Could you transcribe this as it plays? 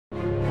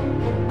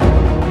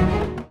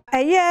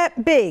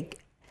big.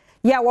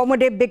 Yeah, one more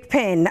big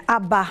pen.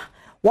 Abba.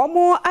 One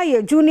more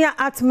aye junior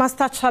art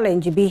master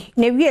challenge be.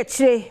 Ne we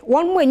chire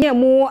one more nye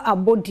mu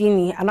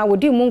abodini and I would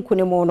do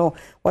munkune mono.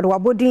 What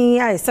wabodini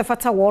aye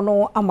sefata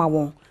wono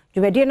amawon.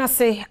 Jubedi na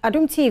se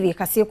Adom TV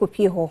kase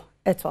kopie ho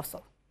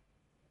etoso.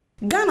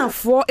 Ghana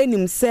for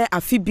enim se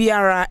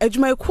afibiara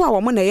adwumayku a wo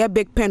na ye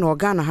big pen or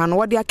Ghana ha no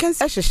wo de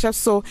akense hyehye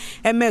so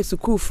ema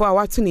school for a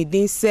wato ne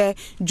din se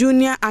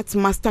junior art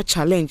master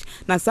challenge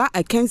na sa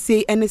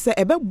akense ene se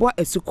ebebo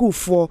school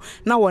for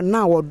na wo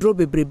na wo dro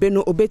bebrebe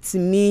no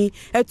obetimi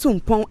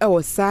etumpon e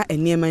wo sa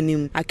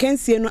eniemanim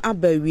akense no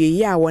abawie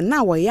ya wo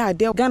na wo ya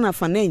de Ghana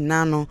fa na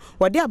nyina no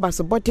wo de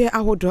abasobode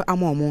ahodo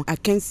amomo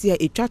akense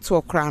etwato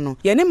okra no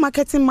ye ne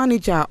marketing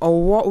manager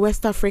owo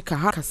West Africa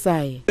ha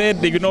kasai.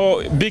 You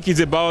know, big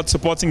is about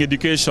supporting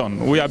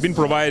education. We have been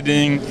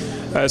providing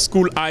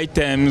school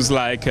items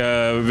like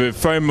the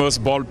famous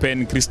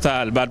ballpoint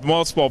crystal, but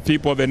most of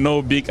people they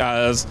know big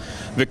as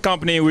the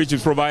company which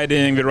is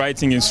providing the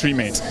writing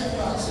instrument.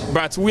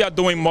 But we are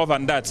doing more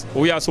than that.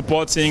 We are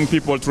supporting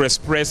people to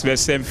express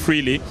themselves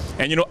freely,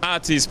 and you know,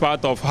 art is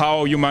part of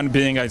how human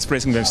beings are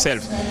expressing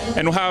themselves.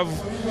 And we have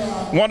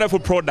wonderful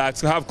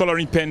products. We have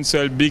coloring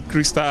pencil, big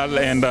crystal,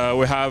 and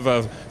we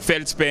have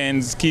felt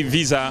pens, key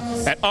visa,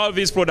 and all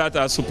these products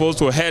are supposed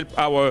to help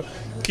our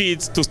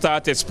kids to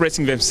start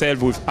expressing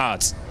themselves with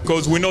art.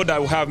 Because we know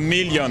that we have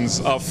millions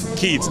of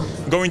kids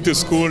going to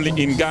school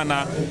in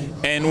Ghana,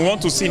 and we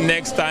want to see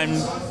next time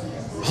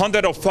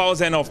hundreds of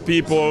thousands of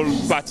people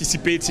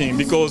participating,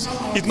 because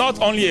it's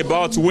not only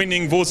about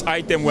winning those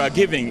items we are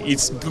giving,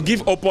 it's to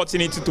give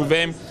opportunity to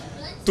them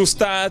to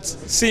start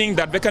seeing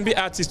that they can be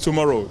artists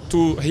tomorrow,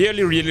 to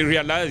really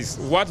realize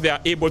what they are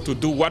able to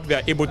do, what they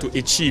are able to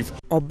achieve.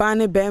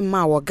 Obane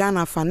Bema wa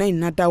Ghana fana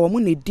inada wa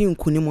mune di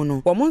nkunimu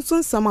no. Wa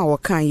monson sama wa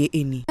kan ye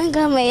eni.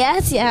 Nga me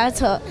yasi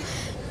ato.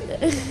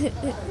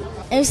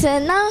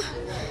 Emse na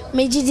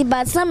me jidi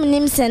batsa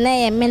mnim se na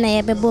ye me na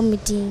ye bebo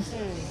miti.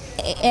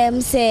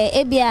 Se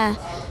ebia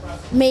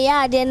me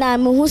ya de na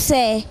me hu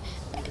se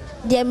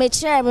de me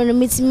kire me no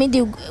mitimi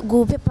di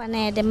gu paper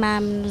na ye de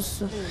mam no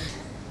so.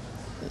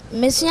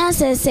 Mesuya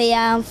se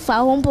ya fa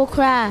hompo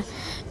kra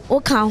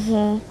o kan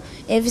ho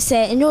if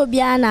say enyo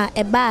bia na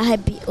e ba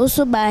happy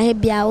also ba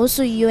happy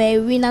also you are a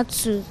winner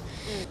too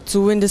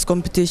to win this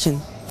competition,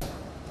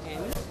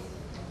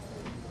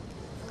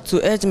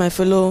 to urge my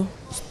fellow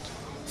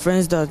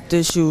friends that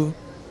they should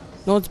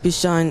not be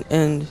shy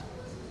and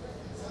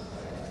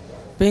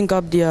bring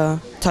up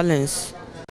their talents